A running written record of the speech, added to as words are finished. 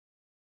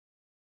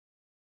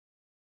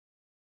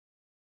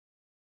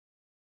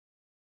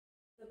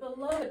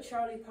beloved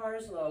Charlie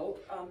Parslow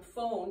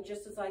phoned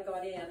just as I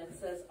got in and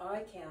says,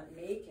 I can't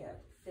make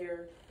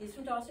it. He's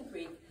from Dawson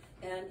Creek,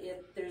 and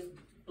there's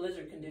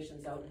blizzard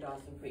conditions out in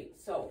Dawson Creek.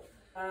 So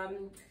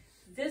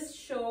this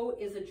show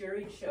is a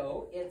juried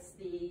show. It's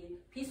the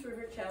Peace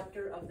River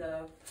chapter of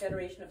the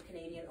Federation of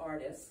Canadian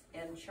Artists,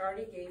 and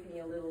Charlie gave me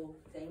a little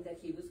thing that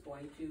he was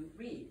going to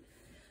read.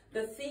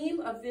 The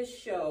theme of this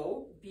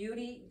show,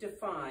 Beauty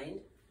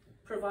Defined,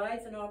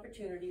 provides an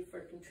opportunity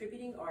for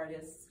contributing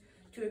artists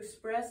to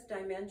express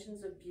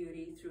dimensions of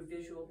beauty through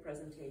visual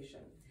presentation.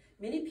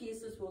 Many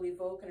pieces will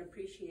evoke an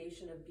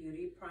appreciation of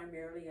beauty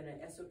primarily in an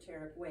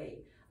esoteric way: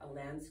 a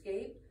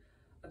landscape,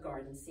 a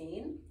garden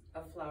scene,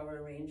 a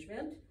flower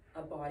arrangement,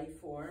 a body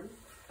form,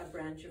 a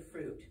branch of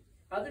fruit.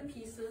 Other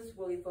pieces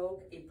will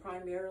evoke a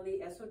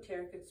primarily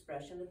esoteric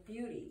expression of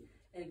beauty,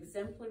 an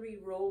exemplary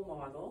role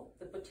model,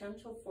 the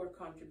potential for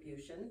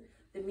contribution,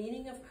 the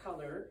meaning of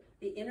color,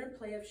 the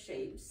interplay of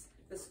shapes,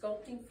 the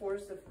sculpting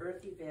force of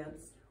earth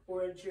events,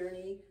 or a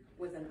journey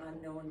with an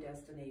unknown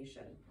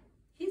destination.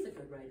 He's a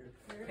good writer.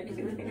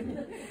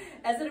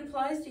 As it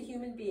applies to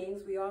human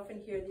beings, we often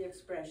hear the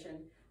expression,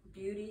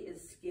 beauty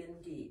is skin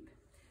deep.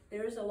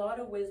 There is a lot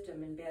of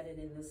wisdom embedded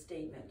in this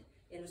statement.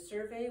 In a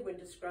survey, when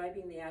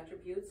describing the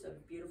attributes of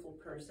a beautiful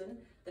person,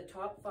 the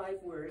top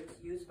 5 words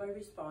used by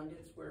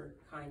respondents were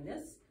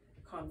kindness,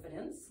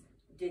 confidence,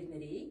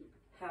 dignity,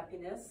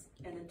 happiness,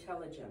 and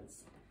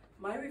intelligence.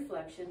 My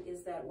reflection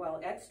is that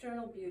while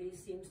external beauty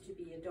seems to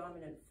be a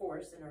dominant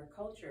force in our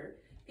culture,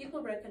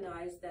 people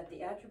recognize that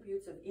the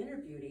attributes of inner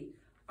beauty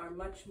are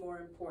much more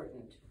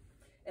important.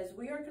 As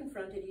we are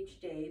confronted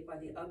each day by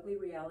the ugly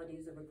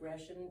realities of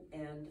aggression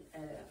and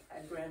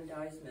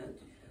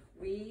aggrandizement,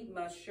 we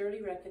must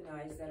surely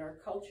recognize that our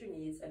culture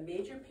needs a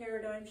major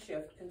paradigm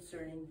shift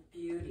concerning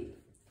beauty.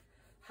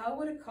 How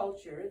would a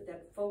culture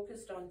that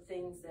focused on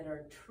things that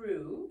are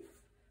true,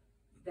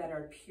 that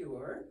are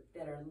pure,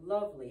 that are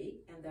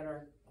lovely, and that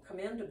are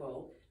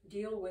commendable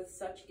deal with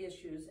such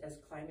issues as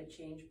climate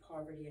change,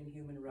 poverty, and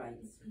human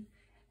rights?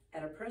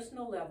 At a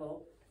personal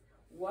level,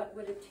 what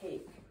would it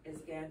take,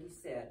 as Gandhi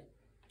said,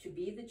 to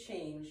be the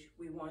change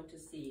we want to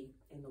see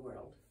in the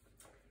world?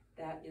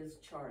 That is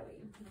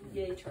Charlie.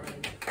 Yay, Charlie.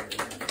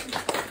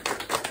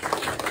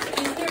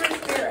 He's here in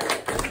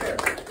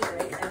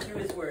spirit, and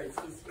through his words,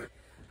 he's here.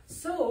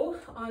 So,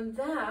 on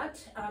that,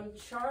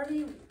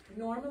 Charlie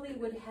normally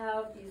would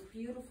have these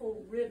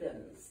beautiful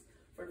ribbons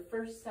for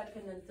first,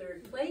 second, and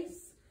third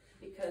place,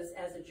 because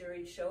as a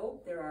juried show,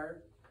 there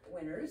are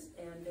winners,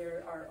 and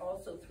there are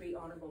also 3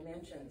 honorable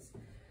mentions.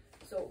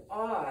 So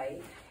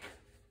I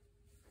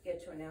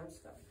get to announce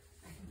them.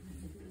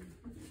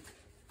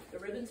 The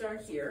ribbons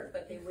aren't here,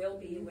 but they will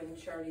be when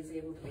Charlie's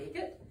able to make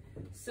it.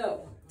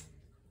 So,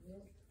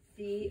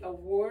 the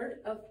Award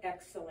of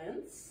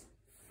Excellence,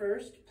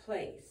 first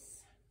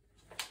place,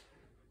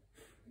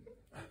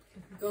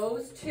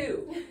 goes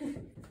to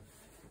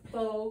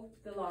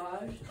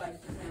Beaverlodge by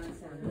Suzanne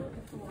Sandler.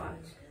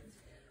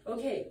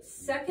 Okay,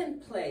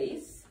 second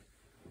place,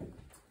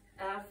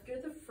 After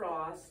the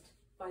Frost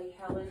by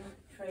Helen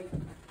Tregro.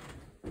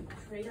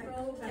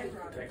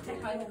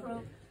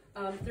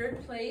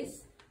 Third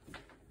place,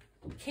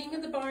 King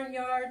of the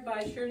Barnyard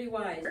by Shirley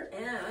Wise.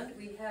 And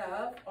we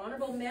have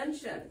honorable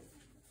mention,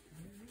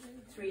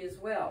 3 as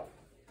well.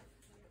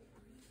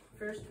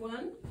 First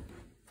one,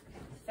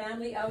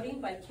 Family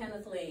Outing by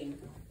Kenneth Lane.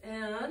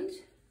 And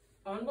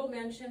honorable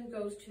mention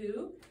goes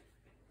to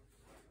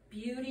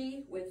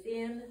Beauty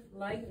Within,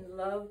 Light and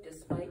Love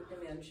Despite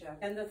Dementia.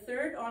 And the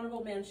third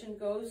honorable mention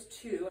goes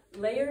to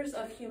Layers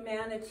of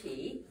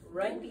Humanity,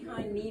 right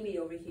behind Mimi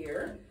over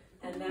here,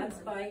 and that's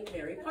by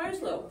Mary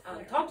Parslow.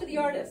 Talk to the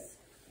artists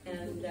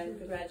and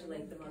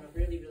congratulate them on a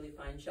really, really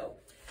fine show.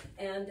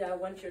 And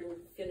once you're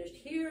finished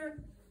here,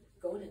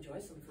 go and enjoy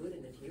some food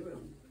in the tea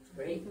room.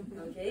 Great.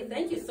 Okay,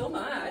 thank you so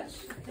much.